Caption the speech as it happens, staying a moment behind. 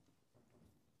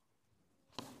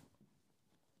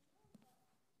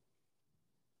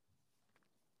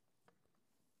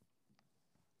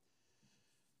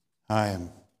I am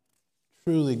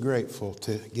truly grateful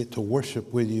to get to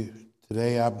worship with you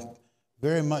today. I've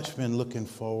very much been looking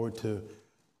forward to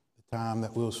the time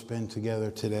that we'll spend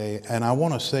together today. And I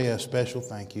want to say a special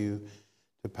thank you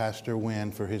to Pastor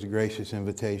Wynn for his gracious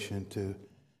invitation to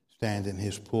stand in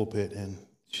his pulpit and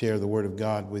share the Word of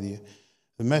God with you.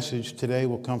 The message today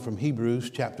will come from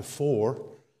Hebrews chapter 4. If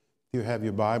you have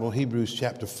your Bible, Hebrews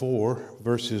chapter 4,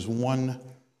 verses 1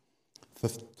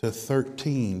 to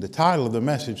 13. The title of the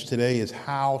message today is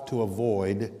How to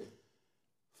Avoid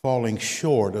Falling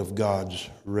Short of God's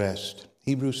Rest.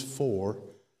 Hebrews 4,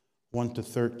 1 to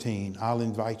 13. I'll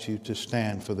invite you to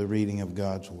stand for the reading of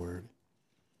God's Word.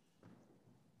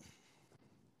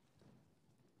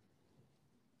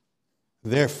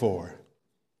 Therefore,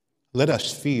 let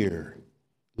us fear,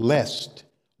 lest,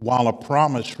 while a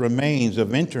promise remains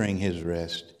of entering his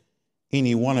rest,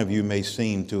 any one of you may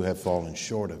seem to have fallen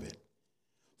short of it.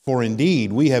 For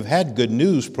indeed, we have had good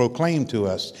news proclaimed to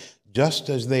us, just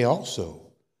as they also.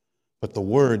 But the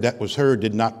word that was heard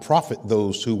did not profit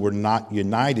those who were not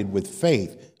united with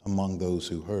faith among those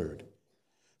who heard.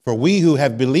 For we who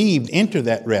have believed enter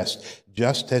that rest,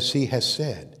 just as he has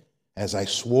said, as I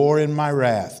swore in my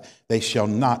wrath, they shall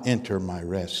not enter my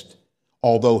rest,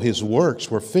 although his works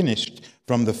were finished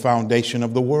from the foundation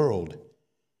of the world.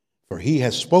 For he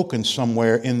has spoken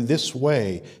somewhere in this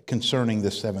way concerning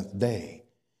the seventh day.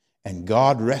 And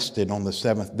God rested on the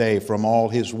seventh day from all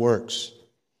his works.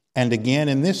 And again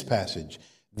in this passage,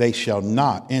 they shall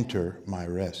not enter my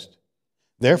rest.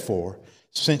 Therefore,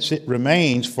 since it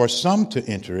remains for some to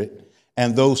enter it,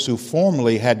 and those who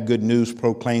formerly had good news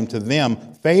proclaimed to them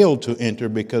failed to enter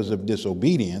because of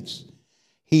disobedience,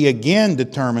 he again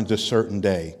determines a certain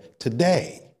day,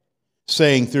 today,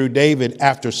 saying through David,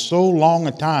 after so long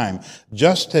a time,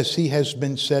 just as he has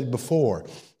been said before,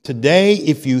 today,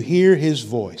 if you hear his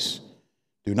voice,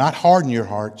 do not harden your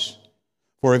hearts.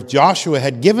 For if Joshua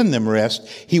had given them rest,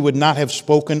 he would not have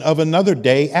spoken of another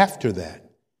day after that.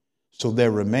 So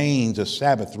there remains a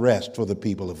Sabbath rest for the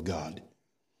people of God.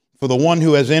 For the one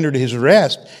who has entered his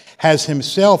rest has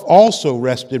himself also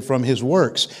rested from his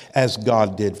works, as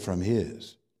God did from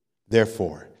his.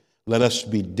 Therefore, let us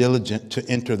be diligent to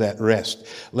enter that rest,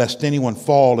 lest anyone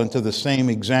fall into the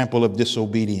same example of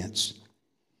disobedience.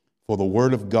 For the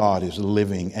word of God is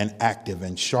living and active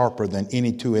and sharper than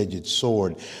any two-edged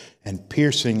sword, and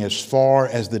piercing as far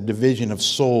as the division of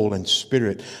soul and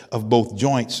spirit, of both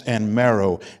joints and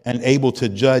marrow, and able to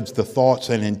judge the thoughts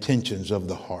and intentions of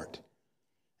the heart.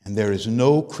 And there is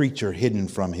no creature hidden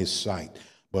from his sight,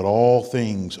 but all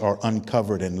things are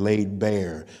uncovered and laid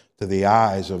bare to the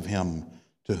eyes of him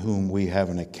to whom we have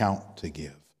an account to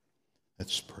give.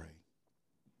 Let's pray.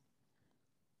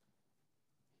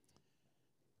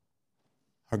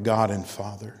 Our God and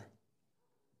Father,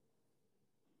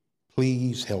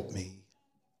 please help me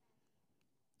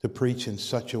to preach in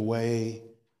such a way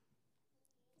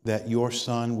that your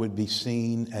Son would be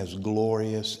seen as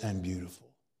glorious and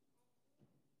beautiful.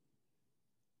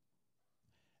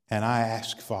 And I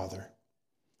ask, Father,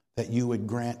 that you would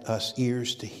grant us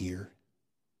ears to hear,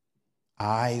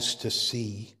 eyes to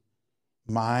see,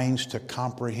 minds to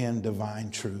comprehend divine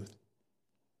truth.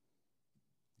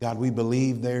 God, we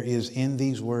believe there is in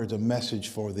these words a message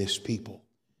for this people.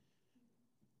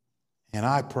 And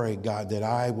I pray, God, that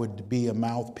I would be a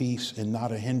mouthpiece and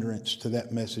not a hindrance to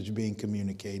that message being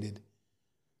communicated.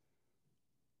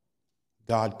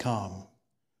 God, come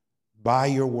by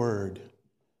your word,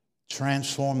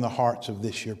 transform the hearts of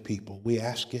this your people. We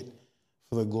ask it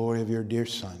for the glory of your dear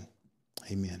Son.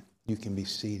 Amen. You can be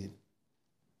seated.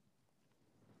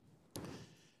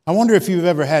 I wonder if you've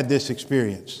ever had this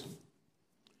experience.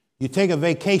 You take a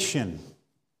vacation,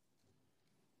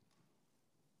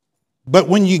 but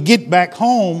when you get back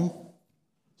home,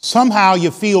 somehow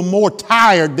you feel more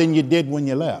tired than you did when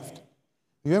you left.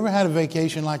 You ever had a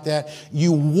vacation like that?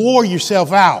 You wore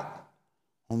yourself out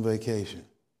on vacation.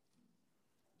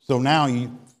 So now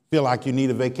you feel like you need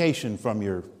a vacation from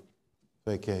your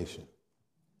vacation.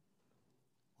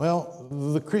 Well,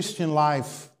 the Christian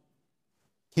life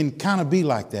can kind of be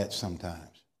like that sometimes.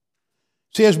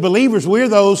 See, as believers, we're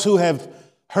those who have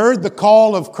heard the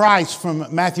call of Christ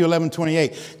from Matthew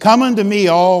 11:28. Come unto me,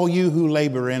 all you who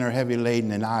labor and are heavy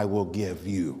laden, and I will give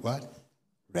you, what?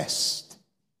 Rest.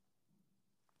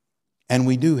 And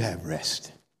we do have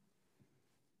rest.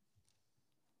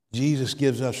 Jesus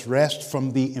gives us rest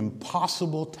from the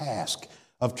impossible task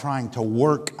of trying to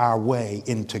work our way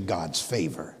into God's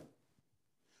favor.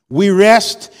 We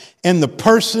rest in the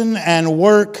person and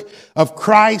work of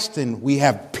Christ, and we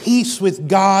have peace with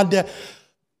God.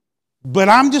 But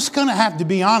I'm just going to have to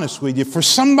be honest with you. For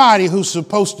somebody who's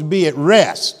supposed to be at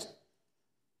rest,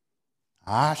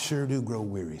 I sure do grow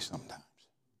weary sometimes.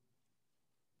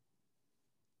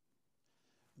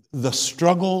 The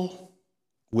struggle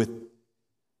with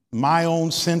my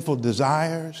own sinful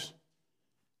desires,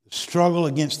 the struggle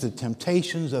against the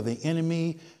temptations of the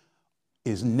enemy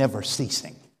is never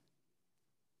ceasing.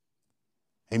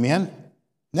 Amen?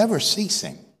 Never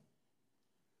ceasing.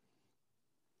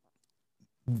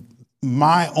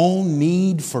 My own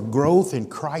need for growth in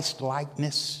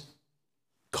Christ-likeness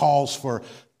calls for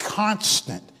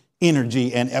constant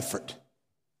energy and effort.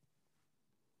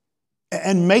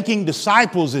 And making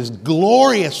disciples is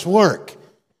glorious work,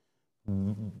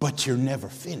 but you're never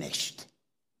finished.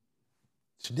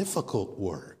 It's difficult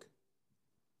work.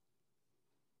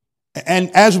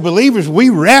 And as believers, we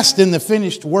rest in the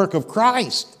finished work of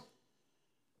Christ.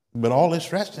 But all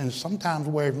this resting sometimes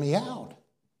wears me out.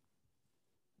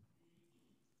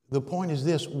 The point is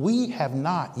this: we have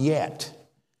not yet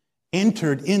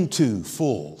entered into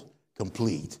full,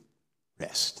 complete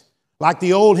rest. Like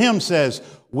the old hymn says,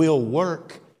 we'll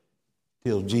work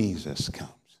till Jesus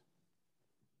comes.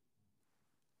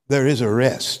 There is a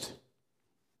rest,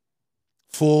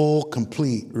 full,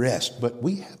 complete rest, but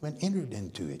we haven't entered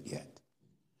into it yet.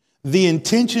 The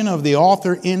intention of the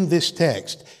author in this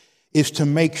text is to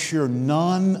make sure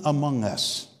none among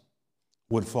us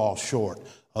would fall short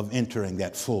of entering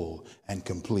that full and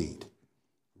complete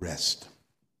rest.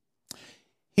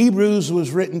 Hebrews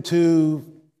was written to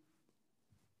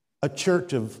a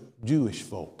church of Jewish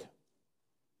folk.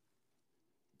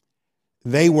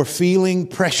 They were feeling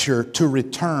pressure to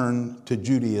return to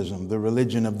Judaism, the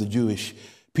religion of the Jewish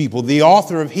people. The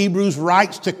author of Hebrews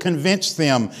writes to convince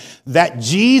them that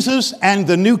Jesus and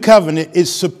the new covenant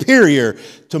is superior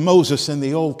to Moses and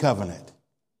the old covenant.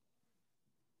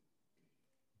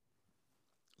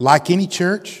 Like any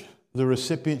church, the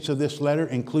recipients of this letter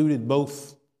included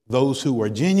both those who were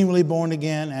genuinely born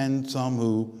again and some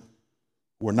who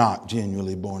were not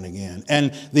genuinely born again.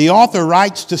 And the author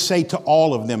writes to say to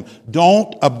all of them,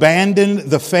 don't abandon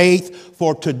the faith,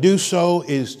 for to do so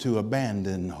is to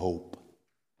abandon hope.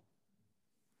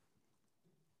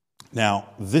 Now,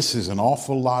 this is an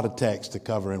awful lot of text to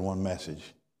cover in one message.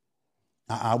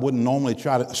 I wouldn't normally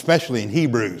try to, especially in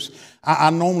Hebrews,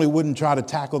 I normally wouldn't try to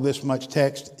tackle this much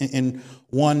text in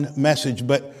one message,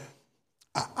 but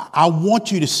I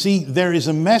want you to see there is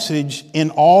a message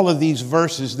in all of these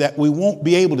verses that we won't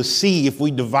be able to see if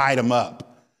we divide them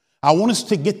up. I want us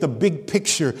to get the big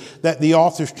picture that the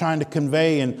author's trying to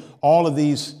convey in all of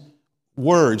these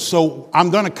words. So I'm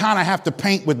going to kind of have to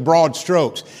paint with broad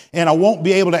strokes, and I won't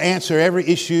be able to answer every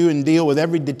issue and deal with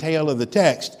every detail of the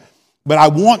text. But I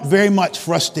want very much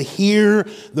for us to hear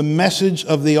the message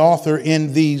of the author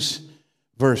in these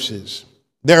verses.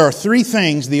 There are three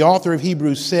things the author of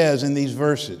Hebrews says in these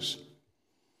verses.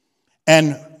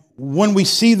 And when we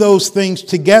see those things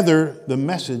together, the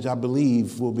message, I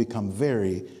believe, will become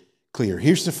very clear.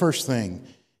 Here's the first thing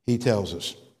he tells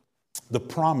us. The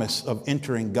promise of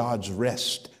entering God's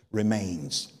rest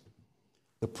remains.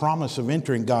 The promise of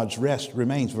entering God's rest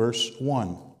remains. Verse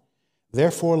 1.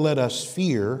 Therefore, let us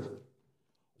fear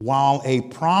while a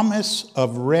promise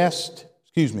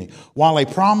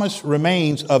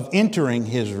remains of entering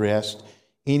his rest,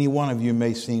 any one of you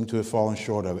may seem to have fallen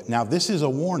short of it. Now, this is a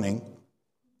warning,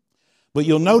 but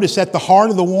you'll notice at the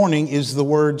heart of the warning is the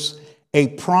words, a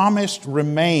promise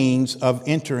remains of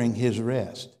entering his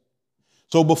rest.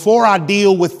 So before I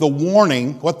deal with the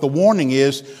warning, what the warning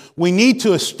is, we need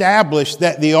to establish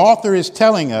that the author is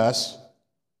telling us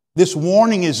this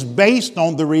warning is based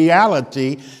on the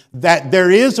reality that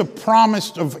there is a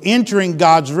promise of entering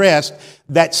God's rest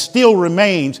that still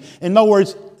remains. In other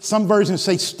words, some versions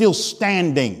say still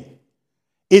standing.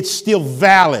 It's still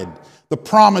valid. The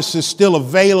promise is still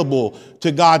available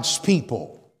to God's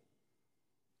people.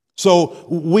 So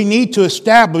we need to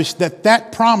establish that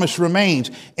that promise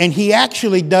remains. And he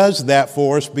actually does that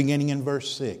for us beginning in verse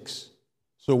 6.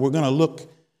 So we're going to look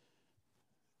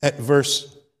at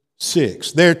verse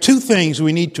 6. There are two things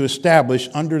we need to establish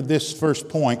under this first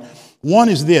point. One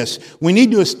is this: we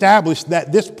need to establish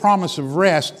that this promise of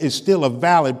rest is still a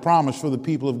valid promise for the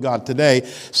people of God today.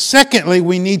 Secondly,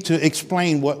 we need to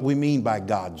explain what we mean by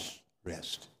God's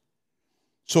rest.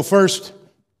 So first,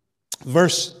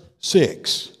 verse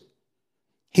 6.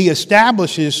 He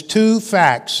establishes two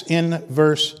facts in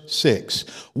verse 6.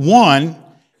 One,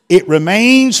 it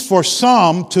remains for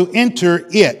some to enter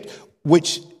it,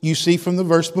 which you see from the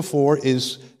verse before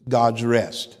is God's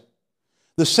rest.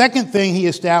 The second thing he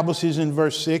establishes in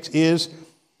verse 6 is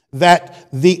that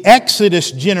the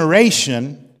Exodus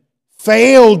generation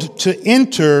failed to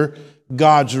enter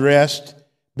God's rest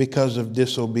because of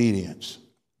disobedience.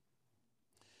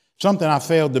 Something I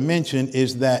failed to mention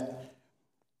is that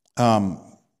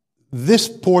this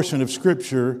portion of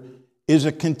Scripture is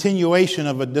a continuation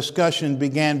of a discussion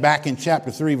began back in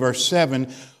chapter 3, verse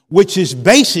 7, which is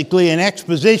basically an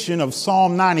exposition of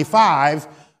Psalm 95,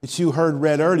 that you heard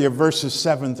read earlier, verses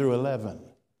 7 through 11.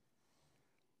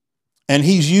 And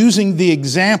he's using the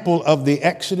example of the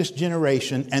Exodus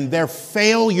generation and their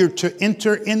failure to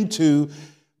enter into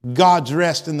God's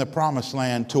rest in the promised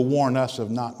land to warn us of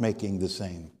not making the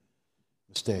same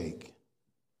mistake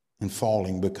and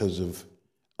falling because of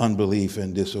unbelief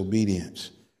and disobedience.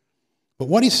 But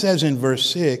what he says in verse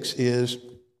 6 is,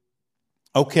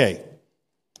 okay,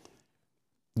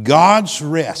 God's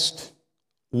rest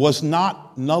was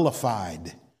not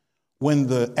nullified when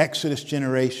the Exodus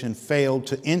generation failed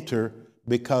to enter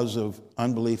because of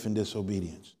unbelief and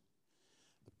disobedience.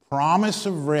 The promise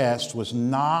of rest was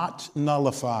not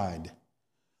nullified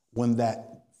when that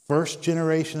first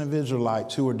generation of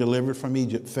Israelites who were delivered from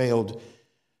Egypt failed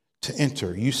to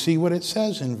enter. You see what it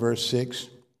says in verse 6?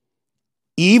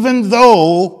 Even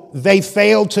though they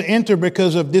failed to enter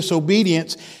because of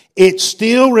disobedience, it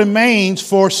still remains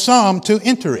for some to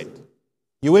enter it.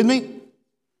 You with me?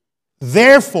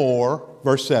 Therefore,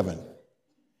 verse 7,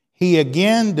 he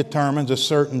again determines a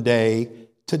certain day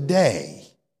today,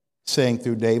 saying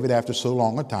through David after so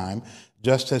long a time,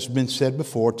 just as has been said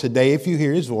before, today if you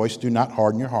hear his voice, do not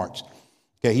harden your hearts.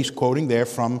 Okay, he's quoting there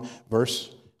from verse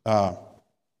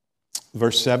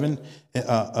 7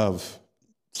 of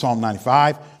Psalm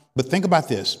 95. But think about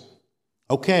this.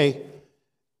 Okay,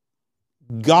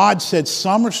 God said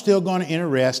some are still going to enter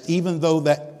rest even though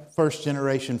that first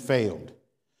generation failed.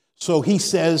 So he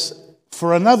says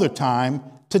for another time,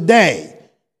 today,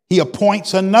 he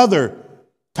appoints another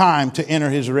time to enter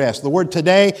his rest. The word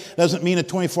today doesn't mean a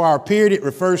 24-hour period. It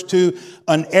refers to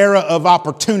an era of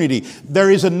opportunity.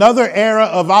 There is another era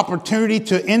of opportunity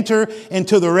to enter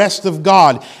into the rest of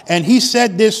God. And he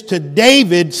said this to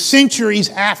David centuries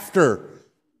after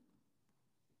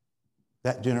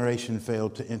that generation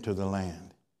failed to enter the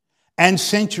land. And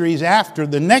centuries after,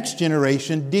 the next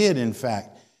generation did, in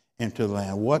fact, enter the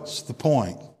land. What's the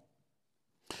point?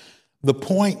 The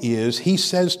point is, he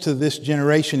says to this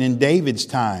generation in David's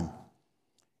time,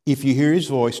 if you hear his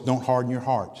voice, don't harden your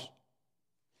hearts.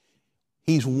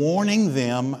 He's warning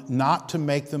them not to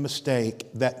make the mistake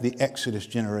that the Exodus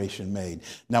generation made.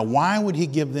 Now, why would he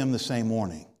give them the same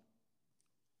warning?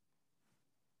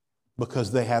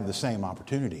 Because they have the same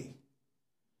opportunity.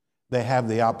 They have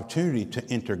the opportunity to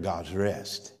enter God's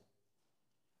rest.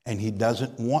 And he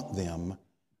doesn't want them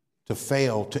to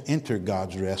fail to enter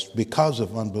God's rest because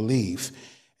of unbelief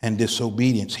and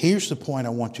disobedience. Here's the point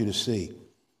I want you to see.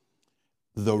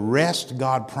 The rest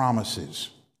God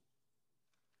promises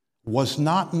was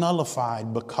not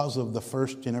nullified because of the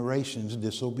first generation's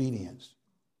disobedience.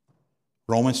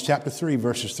 Romans chapter 3,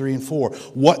 verses 3 and 4.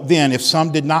 What then, if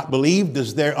some did not believe,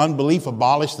 does their unbelief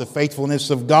abolish the faithfulness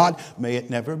of God? May it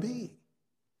never be.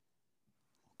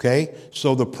 Okay,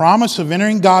 so the promise of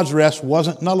entering God's rest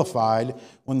wasn't nullified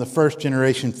when the first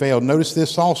generation failed. Notice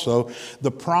this also.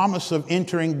 The promise of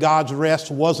entering God's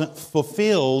rest wasn't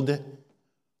fulfilled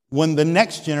when the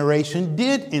next generation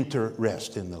did enter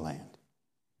rest in the land.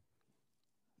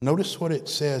 Notice what it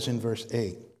says in verse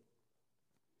 8.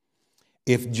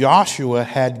 If Joshua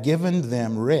had given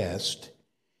them rest,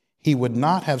 he would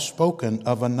not have spoken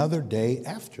of another day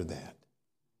after that.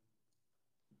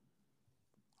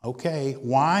 Okay,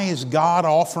 why is God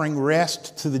offering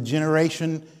rest to the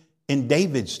generation in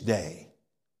David's day?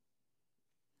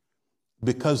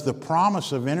 Because the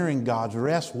promise of entering God's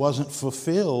rest wasn't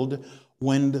fulfilled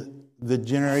when the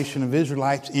generation of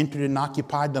Israelites entered and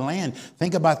occupied the land.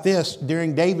 Think about this.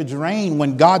 During David's reign,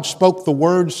 when God spoke the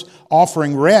words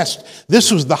offering rest,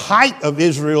 this was the height of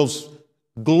Israel's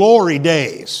glory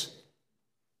days.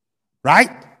 Right?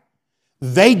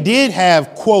 They did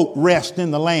have, quote, rest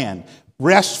in the land.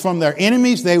 Rest from their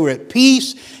enemies. They were at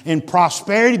peace and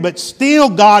prosperity. But still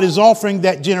God is offering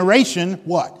that generation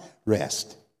what?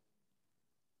 Rest.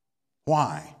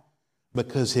 Why?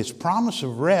 Because his promise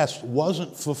of rest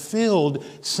wasn't fulfilled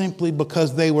simply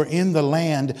because they were in the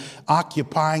land,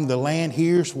 occupying the land.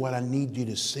 Here's what I need you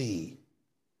to see.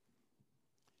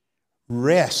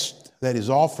 Rest that is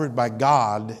offered by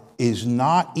God is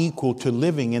not equal to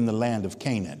living in the land of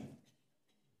Canaan.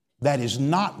 That is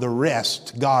not the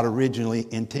rest God originally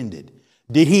intended.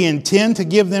 Did he intend to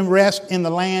give them rest in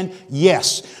the land?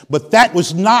 Yes. But that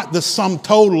was not the sum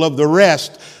total of the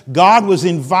rest God was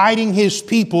inviting his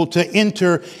people to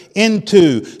enter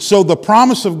into. So the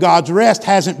promise of God's rest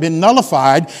hasn't been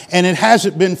nullified and it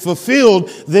hasn't been fulfilled.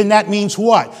 Then that means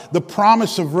what? The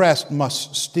promise of rest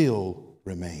must still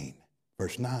remain.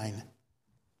 Verse 9.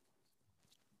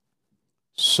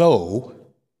 So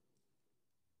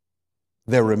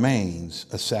there remains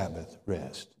a Sabbath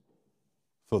rest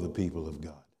for the people of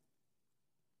God.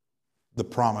 The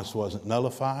promise wasn't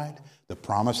nullified. The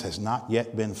promise has not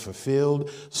yet been fulfilled.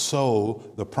 So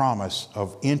the promise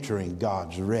of entering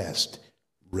God's rest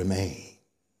remains.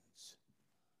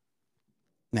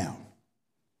 Now,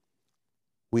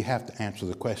 we have to answer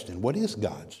the question, what is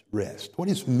God's rest? What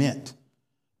is meant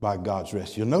by God's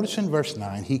rest? You'll notice in verse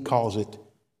 9, he calls it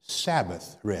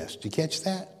Sabbath rest. You catch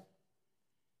that?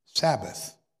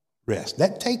 Sabbath rest.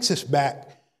 That takes us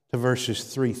back to verses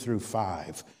 3 through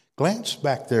 5. Glance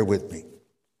back there with me.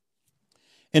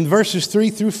 In verses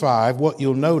 3 through 5, what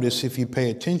you'll notice if you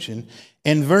pay attention,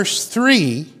 in verse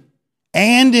 3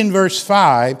 and in verse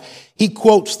 5, he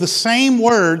quotes the same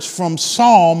words from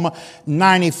Psalm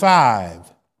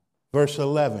 95, verse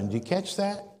 11. Did you catch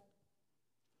that?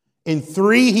 In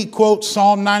 3, he quotes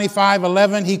Psalm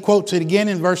 95:11. He quotes it again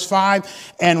in verse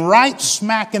 5. And right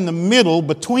smack in the middle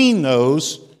between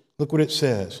those, look what it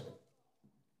says.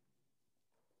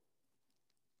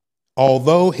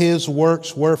 Although his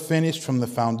works were finished from the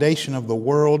foundation of the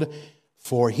world,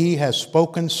 for he has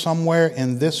spoken somewhere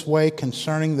in this way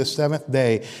concerning the seventh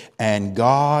day, and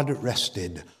God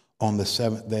rested on the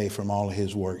seventh day from all of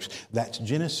his works. That's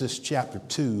Genesis chapter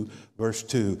 2, verse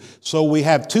 2. So we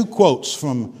have two quotes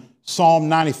from Psalm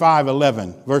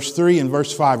 95:11, verse 3 and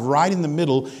verse 5. Right in the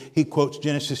middle, he quotes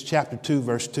Genesis chapter 2,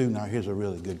 verse 2. Now here's a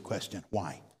really good question.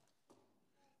 Why?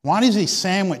 Why does he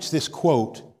sandwich this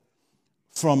quote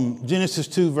from Genesis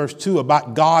 2, verse 2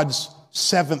 about God's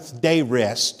seventh day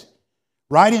rest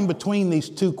right in between these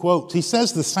two quotes? He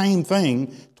says the same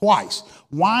thing twice.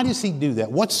 Why does he do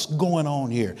that? What's going on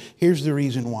here? Here's the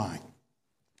reason why.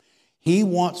 He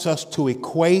wants us to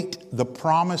equate the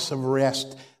promise of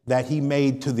rest that he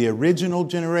made to the original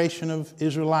generation of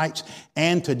Israelites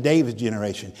and to David's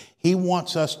generation. He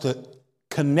wants us to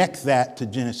connect that to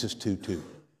Genesis 2:2.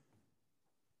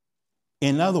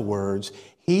 In other words,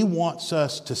 he wants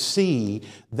us to see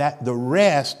that the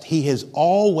rest he has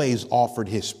always offered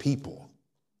his people.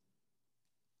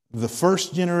 The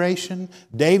first generation,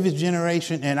 David's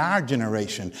generation, and our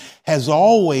generation has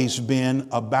always been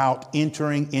about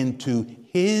entering into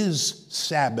his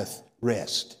Sabbath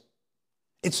rest.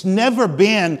 It's never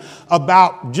been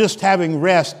about just having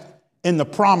rest in the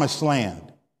promised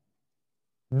land.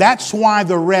 That's why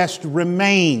the rest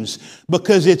remains,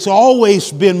 because it's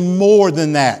always been more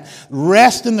than that.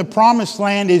 Rest in the promised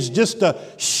land is just a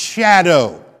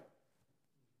shadow.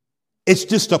 It's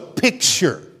just a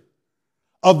picture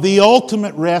of the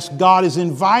ultimate rest God is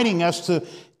inviting us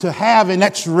to have, and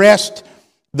that's rest,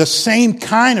 the same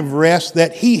kind of rest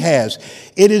that he has.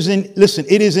 It is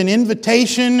an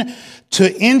invitation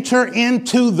to enter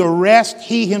into the rest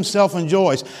he himself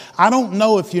enjoys. I don't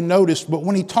know if you noticed, but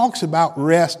when he talks about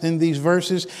rest in these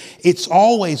verses, it's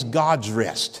always God's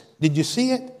rest. Did you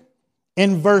see it?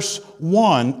 In verse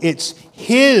 1, it's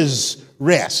his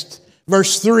rest.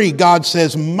 Verse 3, God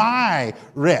says, my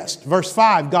rest. Verse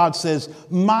 5, God says,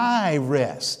 my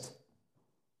rest.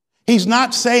 He's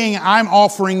not saying, I'm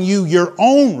offering you your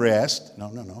own rest.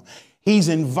 No. He's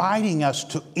inviting us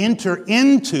to enter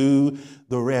into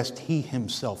the rest he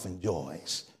himself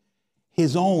enjoys.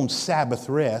 His own Sabbath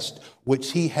rest,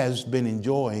 which he has been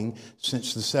enjoying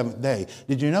since the seventh day.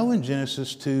 Did you know in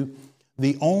Genesis 2,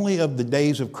 the only of the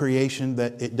days of creation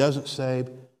that it doesn't say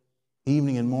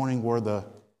evening and morning were the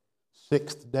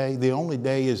sixth day? The only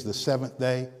day is the seventh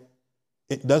day.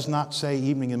 It does not say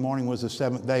evening and morning was the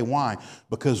seventh day. Why?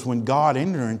 Because when God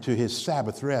entered into his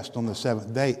Sabbath rest on the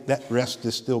seventh day, that rest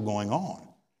is still going on.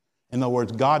 In other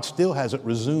words, God still hasn't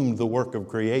resumed the work of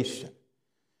creation.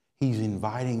 He's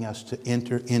inviting us to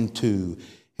enter into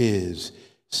his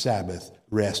Sabbath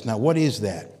rest. Now, what is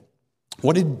that?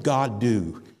 What did God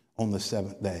do on the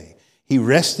seventh day? He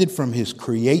rested from his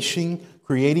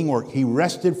creating work. He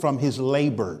rested from his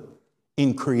labor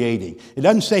in creating. It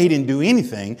doesn't say he didn't do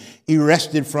anything. He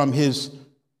rested from his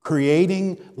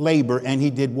creating labor, and he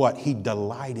did what? He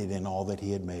delighted in all that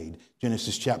he had made.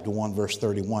 Genesis chapter 1, verse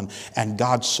 31. And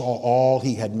God saw all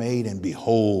he had made, and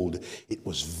behold, it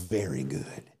was very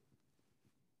good.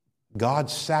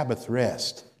 God's Sabbath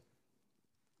rest.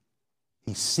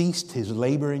 He ceased his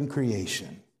labor in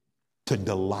creation to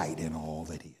delight in all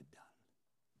that he had done.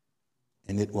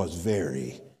 And it was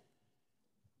very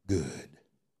good.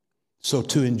 So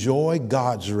to enjoy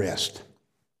God's rest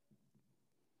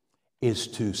is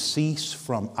to cease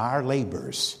from our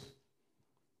labors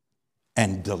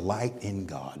and delight in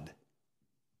God.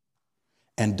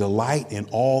 and delight in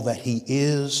all that he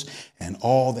is and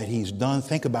all that he's done.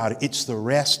 Think about it. It's the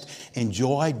rest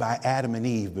enjoyed by Adam and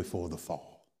Eve before the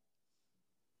fall.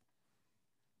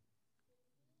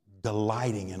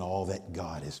 Delighting in all that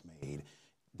God has made.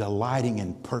 Delighting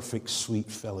in perfect,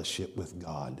 sweet fellowship with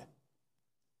God.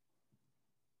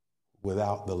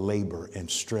 Without the labor and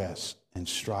stress and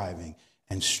striving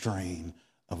and strain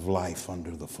of life under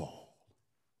the fall.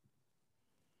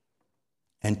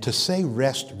 And to say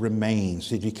rest remains,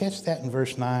 did you catch that in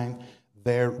verse 9?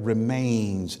 There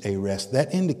remains a rest.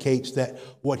 That indicates that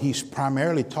what he's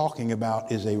primarily talking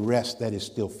about is a rest that is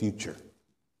still future.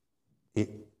 It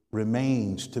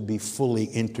remains to be fully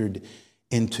entered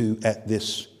into at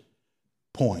this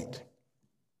point.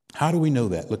 How do we know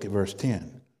that? Look at verse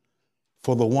 10.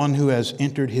 For the one who has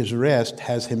entered his rest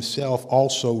has himself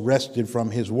also rested from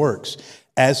his works,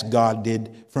 as God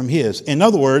did from his. In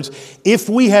other words, if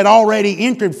we had already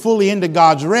entered fully into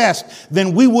God's rest,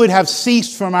 then we would have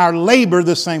ceased from our labor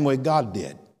the same way God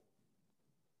did.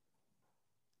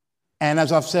 And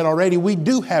as I've said already, we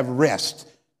do have rest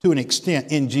to an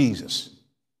extent in Jesus.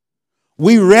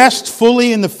 We rest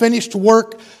fully in the finished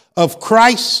work of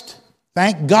Christ.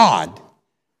 Thank God.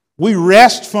 We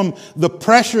rest from the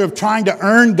pressure of trying to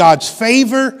earn God's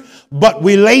favor, but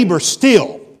we labor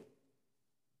still.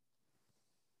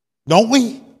 Don't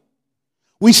we?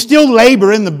 We still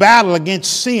labor in the battle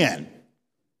against sin.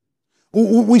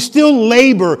 We still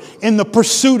labor in the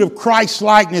pursuit of Christ's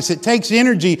likeness. It takes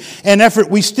energy and effort.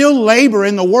 We still labor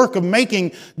in the work of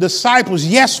making disciples.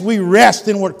 Yes, we rest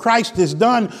in what Christ has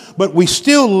done, but we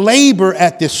still labor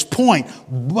at this point.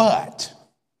 But,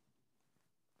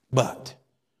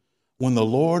 when the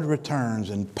Lord returns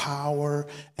in power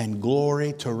and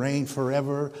glory to reign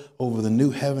forever over the new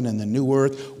heaven and the new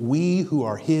earth, we who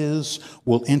are his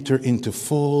will enter into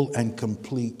full and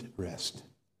complete rest.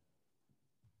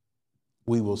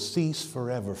 We will cease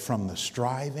forever from the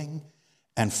striving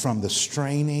and from the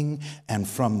straining and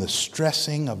from the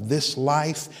stressing of this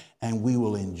life, and we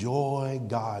will enjoy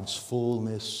God's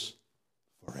fullness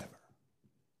forever.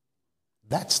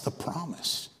 That's the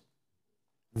promise.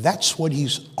 That's what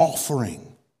he's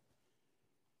offering.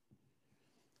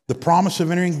 The promise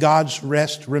of entering God's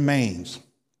rest remains.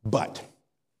 But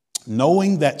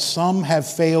knowing that some have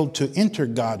failed to enter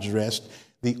God's rest,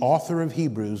 the author of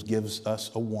Hebrews gives us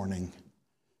a warning.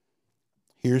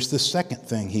 Here's the second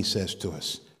thing he says to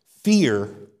us. Fear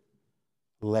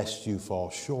lest you fall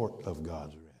short of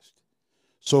God's rest.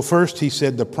 So first he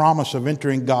said the promise of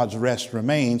entering God's rest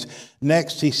remains.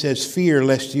 Next he says fear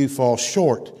lest you fall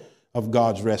short of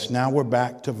God's rest. Now we're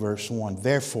back to verse 1.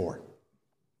 Therefore,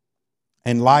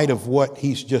 in light of what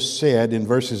he's just said in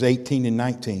verses 18 and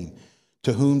 19,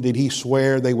 to whom did he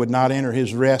swear they would not enter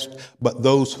his rest, but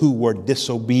those who were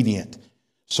disobedient?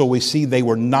 So we see they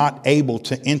were not able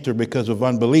to enter because of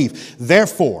unbelief.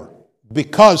 Therefore,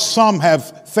 because some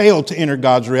have failed to enter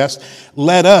God's rest,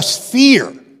 let us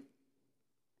fear,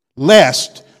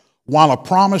 lest while a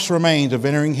promise remains of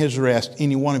entering his rest,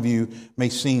 any one of you may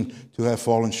seem to have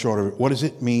fallen short of it. What does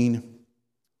it mean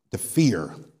to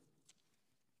fear?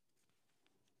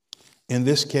 In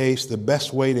this case, the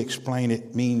best way to explain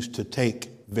it means to take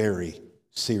very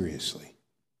seriously.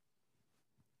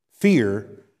 Fear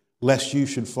lest you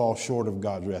should fall short of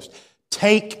God's rest.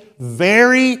 Take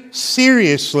very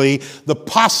seriously the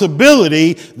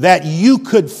possibility that you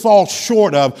could fall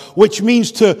short of, which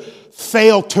means to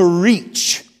fail to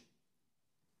reach,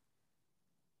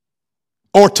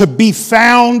 or to be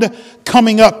found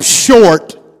coming up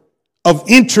short of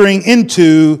entering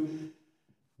into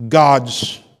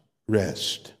God's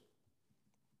rest.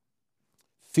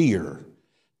 Fear.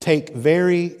 Take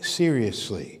very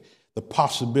seriously the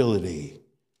possibility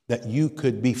that you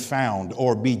could be found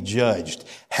or be judged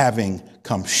having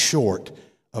come short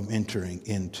of entering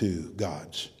into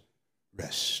God's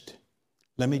rest.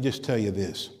 Let me just tell you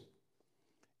this.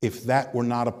 If that were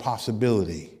not a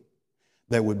possibility,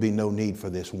 there would be no need for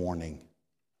this warning.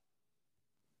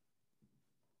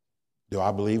 Do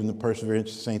I believe in the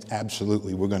perseverance of the saints?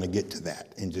 Absolutely. We're going to get to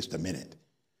that in just a minute.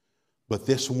 But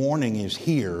this warning is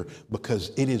here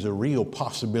because it is a real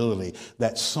possibility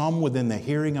that some within the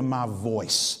hearing of my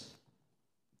voice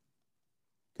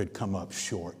could come up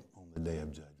short on the day of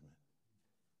judgment.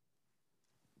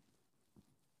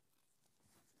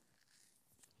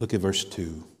 Look at verse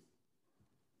 2.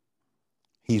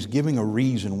 He's giving a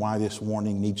reason why this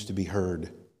warning needs to be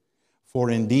heard. For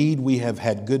indeed we have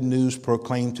had good news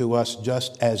proclaimed to us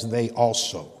just as they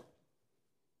also.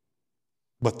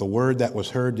 But the word that was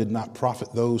heard did not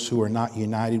profit those who are not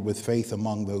united with faith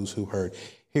among those who heard.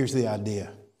 Here's the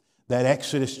idea. That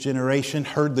Exodus generation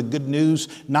heard the good news,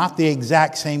 not the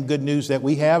exact same good news that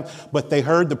we have, but they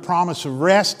heard the promise of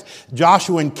rest.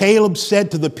 Joshua and Caleb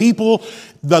said to the people,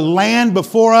 the land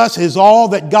before us is all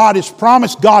that God has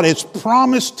promised. God has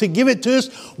promised to give it to us.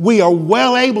 We are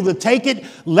well able to take it.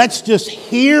 Let's just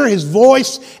hear His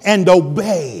voice and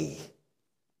obey.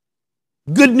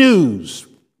 Good news.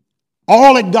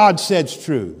 All that God said is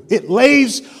true. It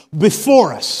lays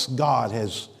before us. God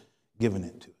has given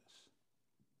it to us.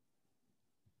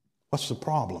 What's the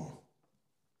problem?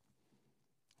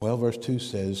 Well, verse 2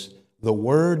 says, the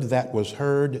word that was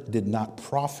heard did not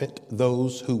profit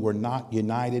those who were not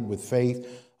united with faith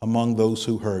among those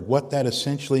who heard. What that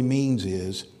essentially means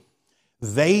is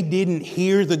they didn't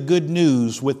hear the good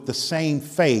news with the same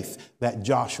faith that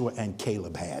Joshua and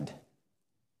Caleb had.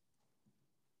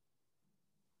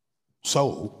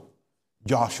 So,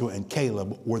 Joshua and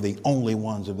Caleb were the only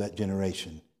ones of that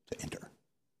generation to enter.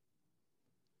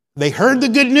 They heard the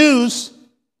good news,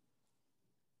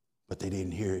 but they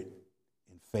didn't hear it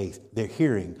in faith. Their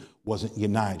hearing wasn't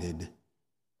united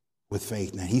with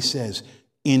faith. Now he says,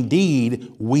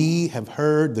 indeed, we have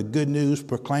heard the good news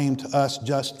proclaimed to us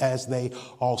just as they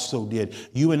also did.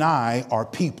 You and I are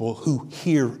people who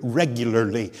hear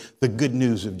regularly the good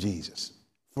news of Jesus.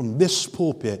 From this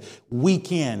pulpit,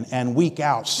 week in and week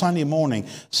out, Sunday morning,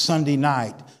 Sunday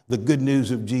night, the good news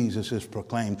of Jesus is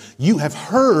proclaimed. You have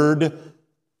heard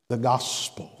the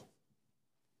gospel.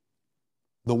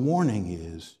 The warning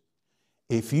is,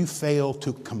 if you fail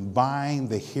to combine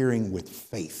the hearing with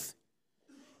faith,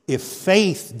 if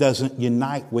faith doesn't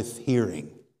unite with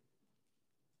hearing,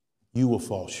 you will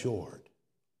fall short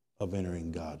of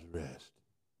entering God's rest.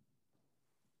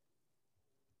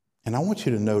 And I want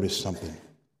you to notice something.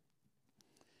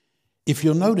 If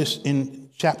you'll notice in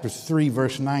chapter 3,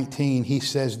 verse 19, he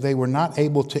says they were not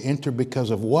able to enter because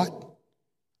of what?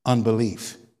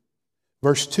 Unbelief.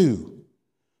 Verse 2,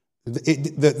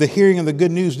 the hearing of the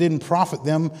good news didn't profit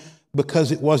them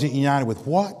because it wasn't united with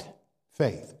what?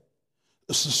 Faith.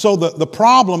 So the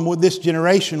problem with this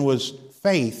generation was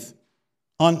faith,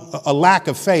 a lack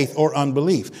of faith or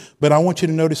unbelief. But I want you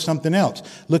to notice something else.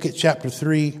 Look at chapter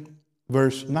 3,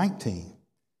 verse 18.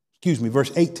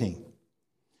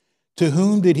 To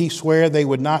whom did he swear they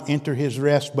would not enter his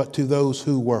rest, but to those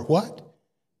who were what?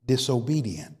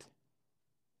 Disobedient.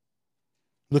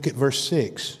 Look at verse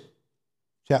 6,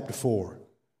 chapter 4.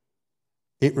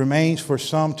 It remains for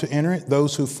some to enter it.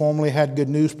 Those who formerly had good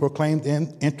news proclaimed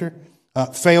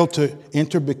failed to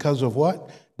enter because of what?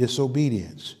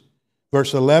 Disobedience.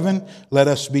 Verse 11, let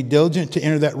us be diligent to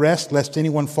enter that rest, lest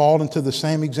anyone fall into the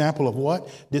same example of what?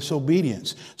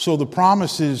 Disobedience. So the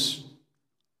promise is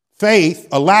faith,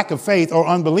 a lack of faith or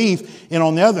unbelief. And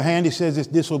on the other hand, he says it's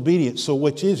disobedience. So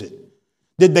which is it?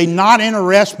 Did they not enter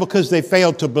rest because they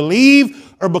failed to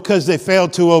believe or because they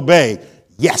failed to obey?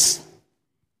 Yes.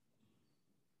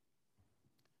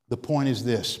 The point is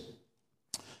this.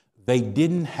 They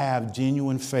didn't have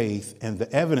genuine faith, and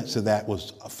the evidence of that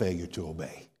was a failure to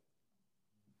obey.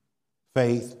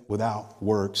 Faith without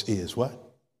works is what?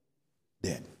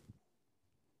 Dead.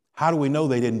 How do we know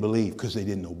they didn't believe? Because they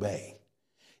didn't obey.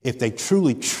 If they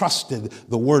truly trusted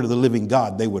the word of the living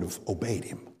God, they would have obeyed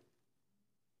him.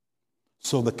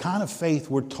 So the kind of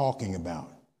faith we're talking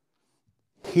about,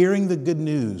 hearing the good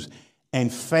news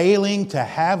and failing to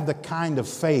have the kind of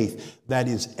faith that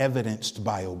is evidenced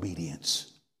by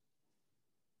obedience.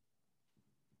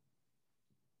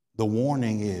 The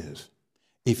warning is,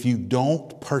 if you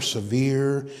don't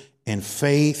persevere in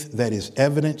faith that is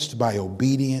evidenced by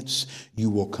obedience,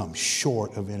 you will come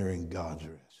short of entering God's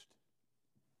rest.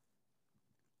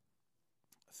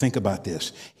 Think about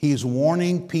this. He's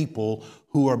warning people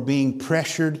who are being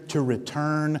pressured to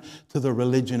return to the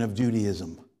religion of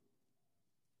Judaism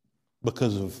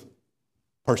because of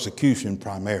persecution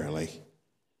primarily.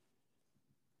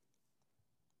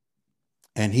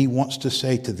 And he wants to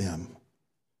say to them,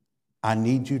 I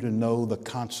need you to know the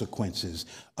consequences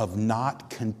of not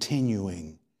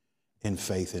continuing in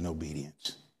faith and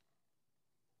obedience.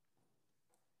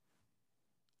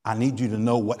 I need you to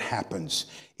know what happens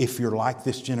if you're like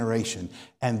this generation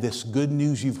and this good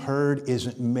news you've heard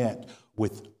isn't met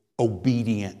with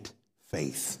obedient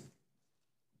faith,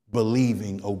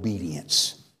 believing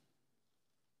obedience.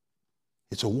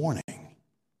 It's a warning.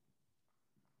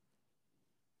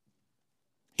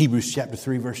 Hebrews chapter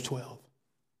 3, verse 12.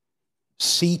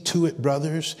 See to it,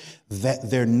 brothers, that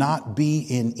there not be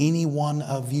in any one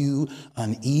of you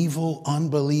an evil,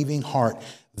 unbelieving heart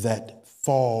that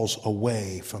falls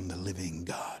away from the living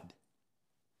God.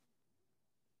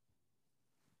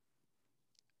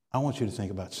 I want you to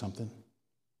think about something.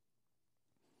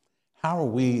 How are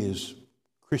we as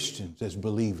Christians, as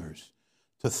believers,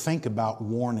 to think about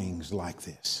warnings like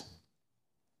this.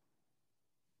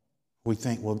 We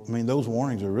think, well, I mean, those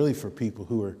warnings are really for people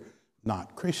who are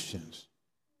not Christians.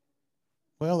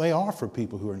 Well, they are for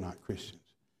people who are not Christians.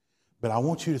 But I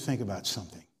want you to think about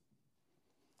something.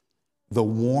 The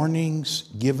warnings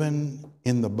given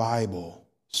in the Bible,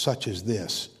 such as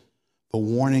this, the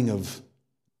warning of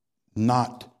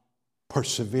not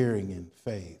persevering in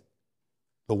faith,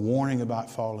 the warning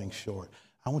about falling short,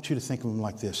 I want you to think of them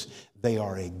like this. They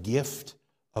are a gift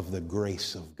of the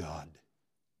grace of God.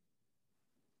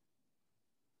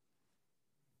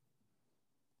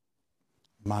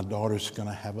 My daughter's going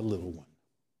to have a little one.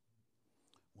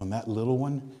 When that little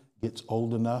one gets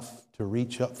old enough to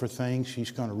reach up for things, she's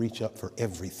going to reach up for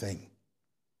everything.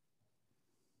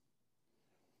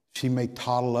 She may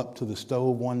toddle up to the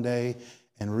stove one day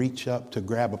and reach up to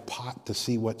grab a pot to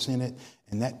see what's in it,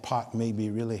 and that pot may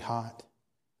be really hot.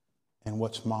 And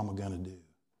what's Mama going to do?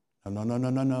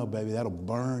 No, baby, that'll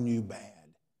burn you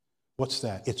bad. What's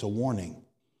that? It's a warning.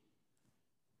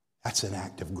 That's an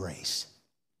act of grace.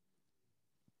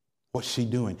 What's she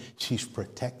doing? She's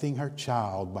protecting her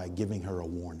child by giving her a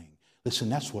warning. Listen,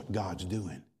 that's what God's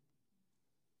doing.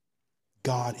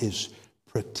 God is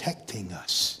protecting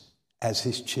us as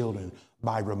His children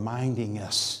by reminding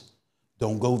us,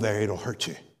 don't go there, it'll hurt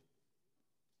you.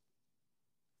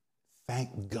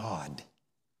 Thank God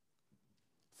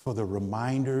for the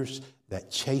reminders that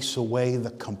chase away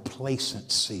the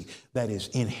complacency that is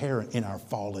inherent in our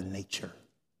fallen nature.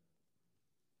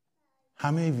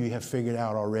 How many of you have figured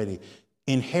out already,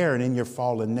 inherent in your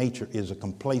fallen nature is a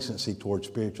complacency towards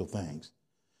spiritual things,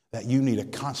 that you need a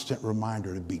constant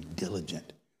reminder to be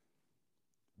diligent.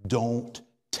 Don't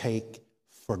take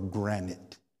for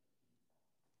granted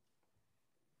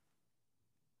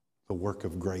the work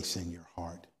of grace in your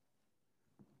heart.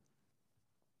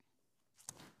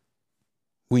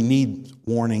 We need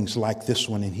warnings like this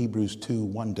one in Hebrews 2,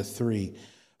 1-3.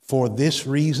 For this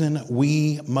reason,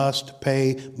 we must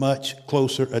pay much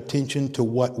closer attention to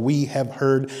what we have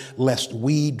heard, lest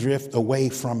we drift away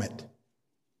from it.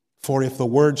 For if the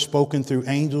word spoken through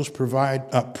angels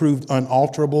proved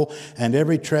unalterable, and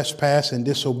every trespass and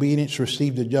disobedience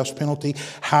received a just penalty,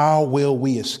 how will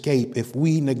we escape if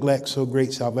we neglect so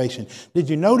great salvation? Did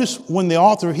you notice when the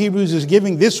author of Hebrews is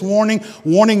giving this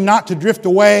warning not to drift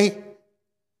away?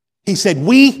 He said,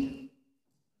 we.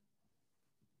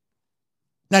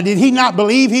 Now, did he not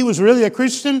believe he was really a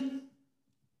Christian?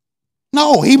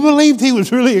 No, he believed he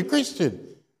was really a Christian.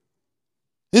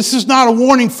 This is not a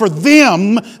warning for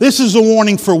them. This is a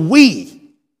warning for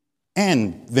we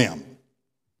and them.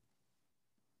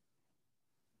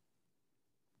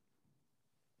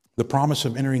 The promise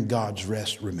of entering God's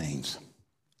rest remains,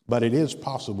 but it is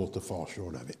possible to fall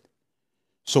short of it.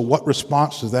 So what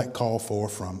response does that call for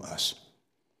from us?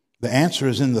 The answer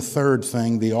is in the third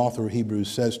thing the author of Hebrews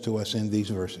says to us in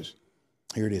these verses.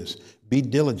 Here it is. Be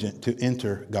diligent to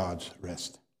enter God's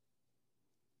rest.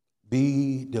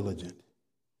 Be diligent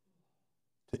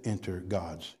to enter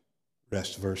God's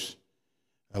rest. Verse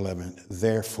 11.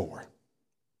 Therefore,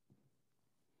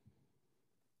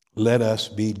 let us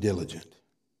be diligent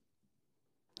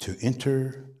to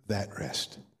enter that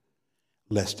rest,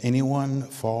 lest anyone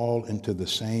fall into the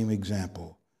same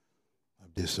example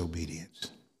of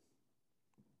disobedience.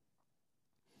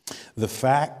 The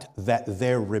fact that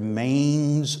there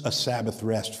remains a Sabbath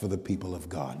rest for the people of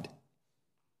God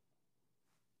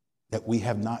that we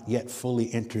have not yet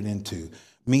fully entered into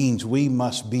means we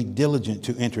must be diligent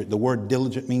to enter it. The word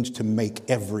diligent means to make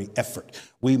every effort.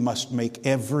 We must make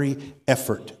every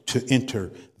effort to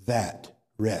enter that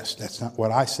rest. That's not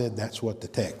what I said, that's what the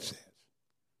text says.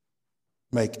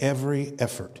 Make every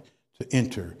effort to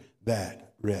enter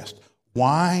that rest.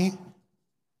 Why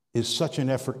is such an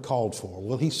effort called for?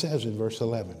 Well, he says in verse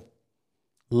 11,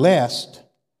 lest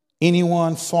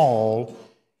anyone fall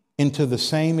into the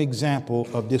same example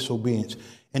of disobedience.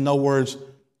 In other words,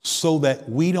 so that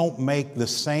we don't make the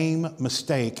same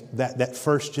mistake that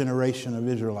first generation of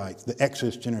Israelites, the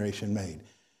Exodus generation, made.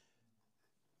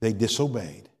 They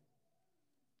disobeyed,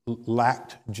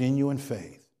 lacked genuine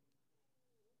faith.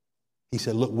 He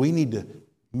said, look, we need to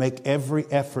make every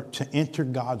effort to enter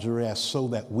God's rest so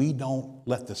that we don't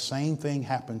let the same thing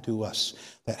happen to us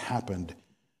that happened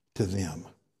to them.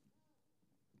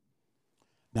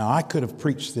 Now, I could have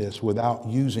preached this without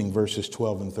using verses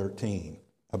 12 and 13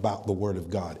 about the Word of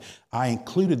God. I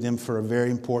included them for a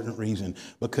very important reason,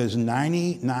 because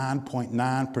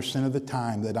 99.9% of the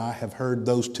time that I have heard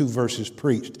those two verses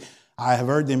preached, I have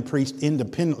heard them preached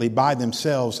independently by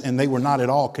themselves, and they were not at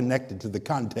all connected to the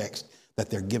context that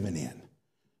they're given in.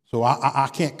 So I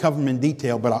can't cover them in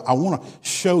detail, but I want to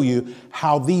show you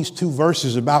how these two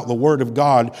verses about the Word of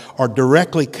God are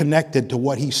directly connected to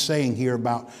what he's saying here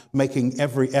about making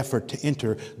every effort to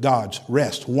enter God's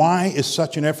rest. Why is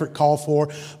such an effort called for?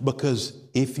 Because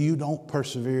if you don't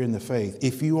persevere in the faith,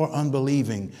 if you are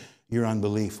unbelieving, your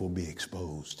unbelief will be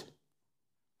exposed.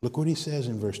 Look what he says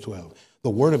in verse 12. The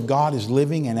word of God is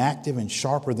living and active and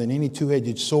sharper than any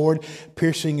two-edged sword,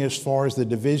 piercing as far as the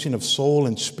division of soul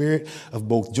and spirit, of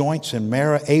both joints and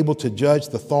marrow, able to judge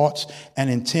the thoughts and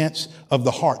intents of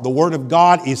the heart. The word of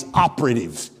God is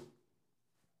operative.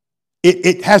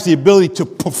 It has the ability to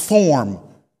perform,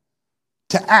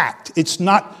 to act. It's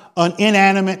not an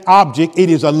inanimate object.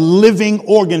 It is a living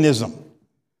organism.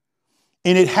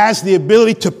 And it has the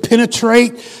ability to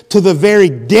penetrate to the very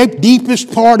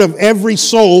deepest part of every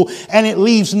soul, and it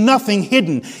leaves nothing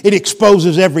hidden. It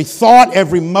exposes every thought,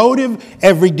 every motive,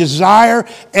 every desire.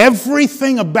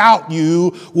 Everything about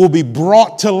you will be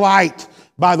brought to light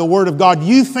by the Word of God.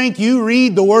 You think you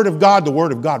read the Word of God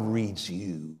reads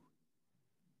you.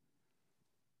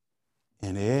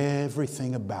 And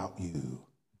everything about you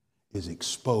is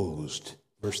exposed.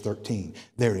 Verse 13,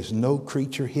 there is no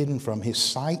creature hidden from his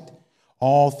sight.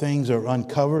 All things are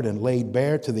uncovered and laid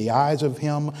bare to the eyes of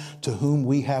him to whom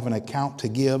we have an account to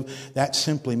give. That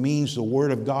simply means the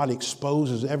Word of God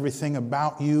exposes everything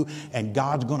about you, and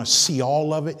God's going to see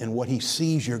all of it, and what he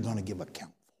sees, you're going to give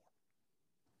account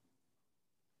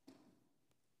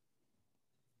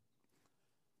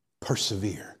for.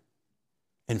 Persevere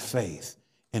in faith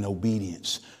and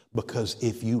obedience, because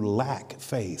if you lack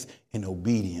faith and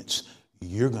obedience,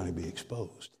 you're going to be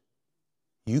exposed.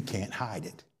 You can't hide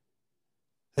it.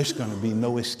 There's going to be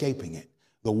no escaping it.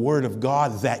 The Word of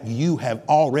God that you have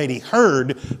already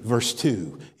heard, verse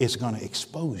 2, is going to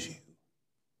expose you.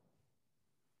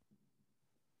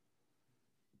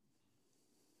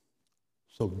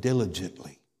 So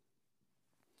diligently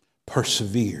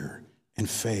persevere in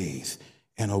faith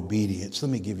and obedience.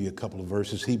 Let me give you a couple of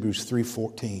verses. Hebrews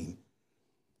 3:14.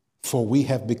 For we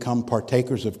have become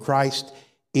partakers of Christ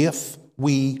if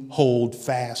we hold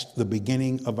fast the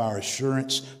beginning of our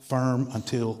assurance firm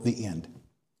until the end.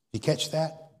 You catch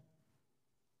that?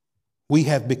 We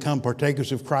have become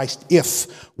partakers of Christ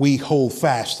if we hold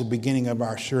fast the beginning of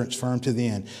our assurance firm to the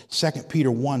end. 2 Peter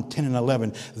 1:10 and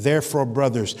 11. Therefore,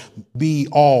 brothers, be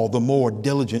all the more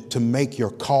diligent to make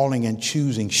your calling and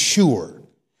choosing sure.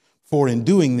 For in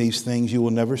doing these things you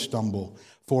will never stumble.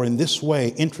 For in this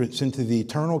way, entrance into the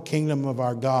eternal kingdom of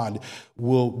our God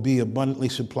will be abundantly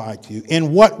supplied to you.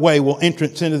 In what way will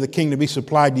entrance into the kingdom be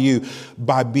supplied to you?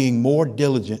 By being more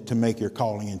diligent to make your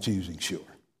calling and choosing sure.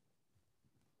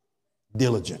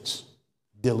 Diligence,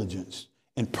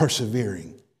 and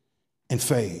persevering in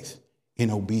faith,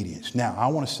 in obedience. Now, I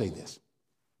want to say this.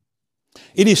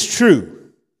 It is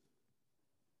true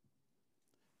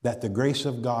that the grace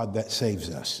of God that saves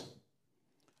us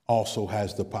also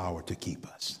has the power to keep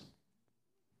us.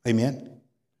 Amen?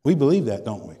 We believe that,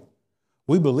 don't we?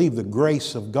 We believe the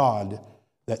grace of God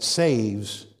that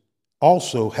saves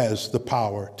also has the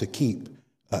power to keep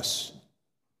us.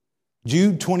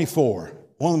 Jude 24,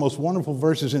 one of the most wonderful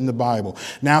verses in the Bible.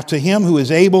 Now to him who is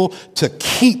able to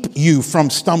keep you from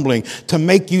stumbling, to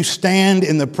make you stand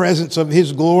in the presence of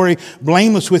his glory,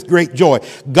 blameless with great joy.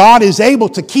 God is able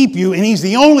to keep you, and he's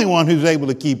the only one who's able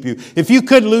to keep you. If you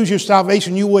could lose your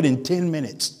salvation, you would in 10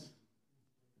 minutes.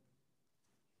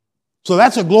 So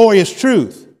that's a glorious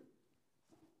truth.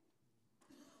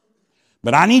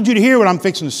 But I need you to hear what I'm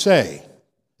fixing to say.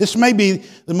 This may be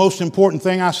the most important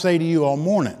thing I say to you all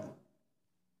morning.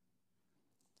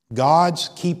 God's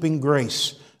keeping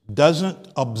grace doesn't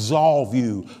absolve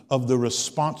you of the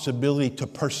responsibility to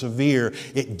persevere.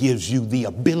 It gives you the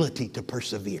ability to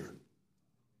persevere.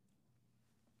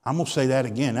 I'm going to say that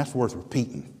again. That's worth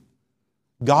repeating.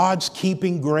 God's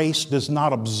keeping grace does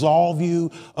not absolve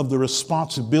you of the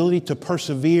responsibility to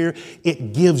persevere.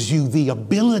 It gives you the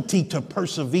ability to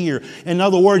persevere. In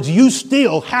other words, you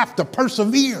still have to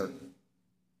persevere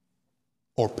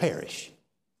or perish.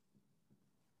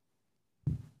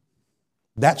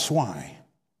 That's why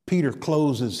Peter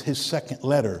closes his second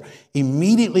letter.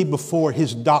 Immediately before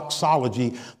his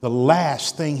doxology, the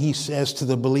last thing he says to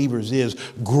the believers is,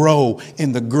 grow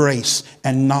in the grace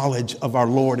and knowledge of our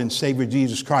Lord and Savior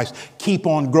Jesus Christ. Keep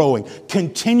on growing.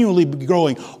 Continually be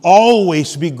growing.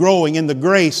 Always be growing in the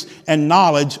grace and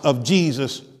knowledge of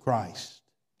Jesus Christ.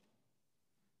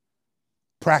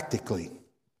 Practically,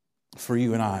 for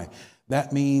you and I,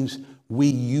 that means we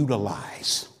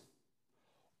utilize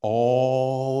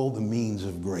all the means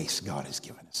of grace God has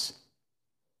given us.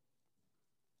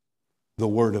 The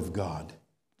Word of God,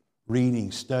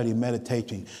 reading, study,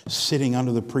 meditating, sitting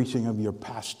under the preaching of your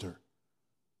pastor.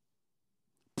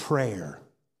 Prayer,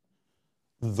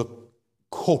 the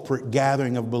corporate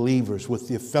gathering of believers with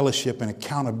the fellowship and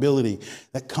accountability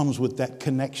that comes with that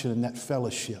connection and that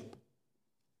fellowship.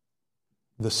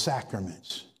 The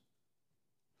sacraments.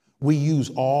 We use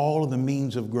all of the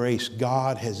means of grace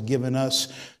God has given us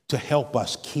to help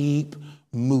us keep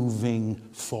moving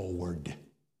forward.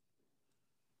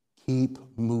 Keep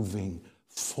moving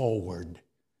forward.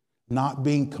 Not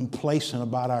being complacent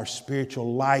about our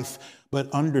spiritual life,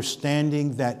 but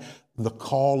understanding that the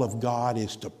call of God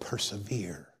is to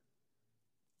persevere.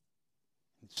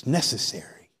 It's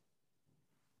necessary.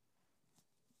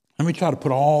 Let me try to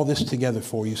put all this together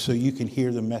for you so you can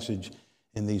hear the message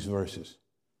in these verses.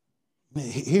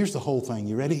 Here's the whole thing.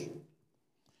 You ready?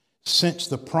 Since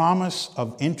the promise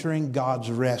of entering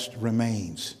God's rest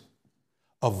remains,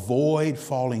 avoid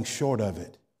falling short of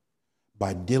it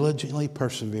by diligently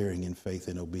persevering in faith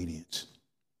and obedience.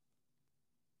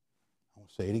 I'll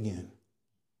say it again.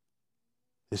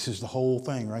 This is the whole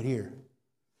thing right here.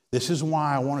 This is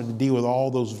why I wanted to deal with all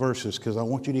those verses, because I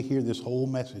want you to hear this whole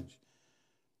message.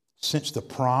 Since the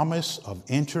promise of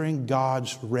entering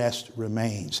God's rest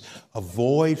remains,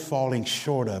 avoid falling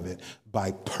short of it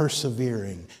by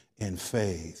persevering in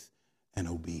faith and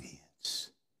obedience.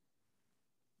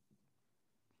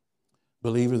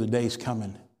 Believer, the day's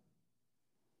coming.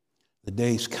 The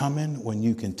day's coming when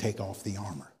you can take off the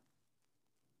armor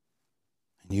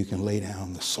and you can lay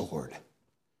down the sword.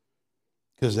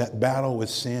 Because that battle with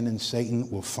sin and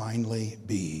Satan will finally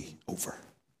be over.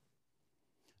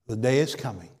 The day is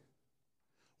coming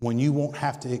when you won't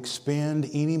have to expend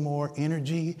any more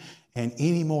energy and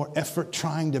any more effort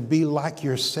trying to be like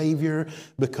your Savior,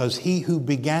 because he who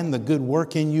began the good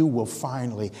work in you will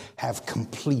finally have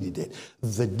completed it.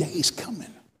 The day's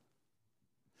coming.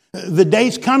 The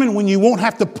day's coming when you won't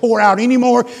have to pour out any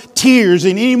more tears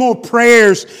and any more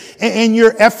prayers in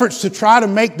your efforts to try to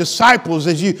make disciples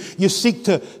as you seek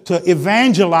to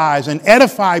evangelize and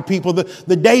edify people.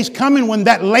 The day's coming when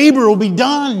that labor will be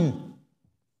done.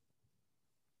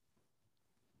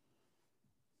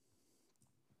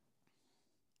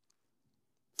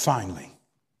 Finally,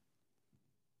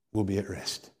 we'll be at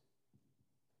rest.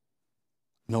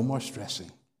 No more stressing.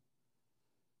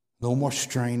 No more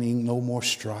straining, no more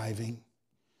striving.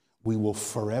 We will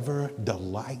forever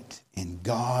delight in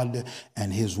God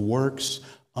and his works,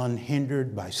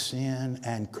 unhindered by sin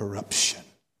and corruption.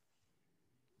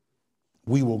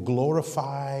 We will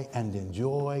glorify and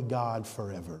enjoy God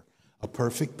forever, a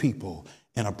perfect people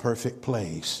in a perfect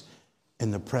place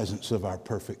in the presence of our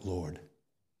perfect Lord.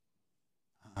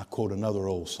 I quote another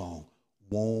old song,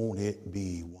 won't it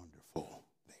be wonderful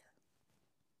there?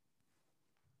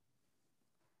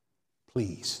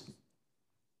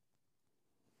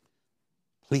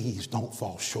 Please don't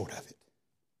fall short of it.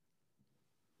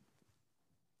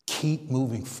 Keep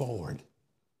moving forward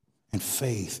in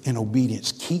faith and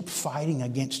obedience. Keep fighting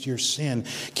against your sin.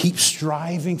 Keep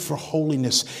striving for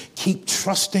holiness. Keep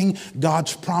trusting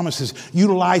God's promises.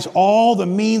 Utilize all the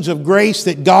means of grace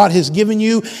that God has given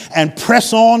you and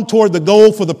press on toward the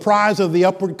goal for the prize of the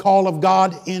upward call of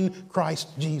God in Christ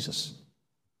Jesus.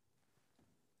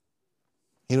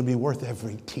 It'll be worth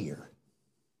every tear.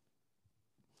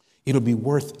 It'll be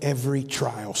worth every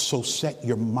trial. So set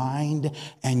your mind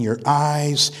and your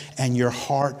eyes and your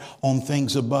heart on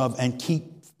things above and keep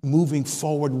moving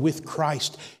forward with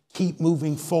Christ. Keep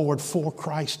moving forward for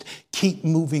Christ. Keep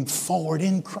moving forward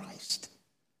in Christ.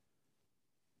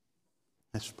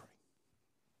 Let's pray.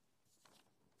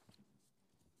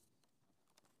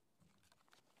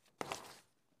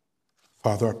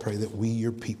 Father, I pray that we,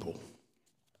 your people,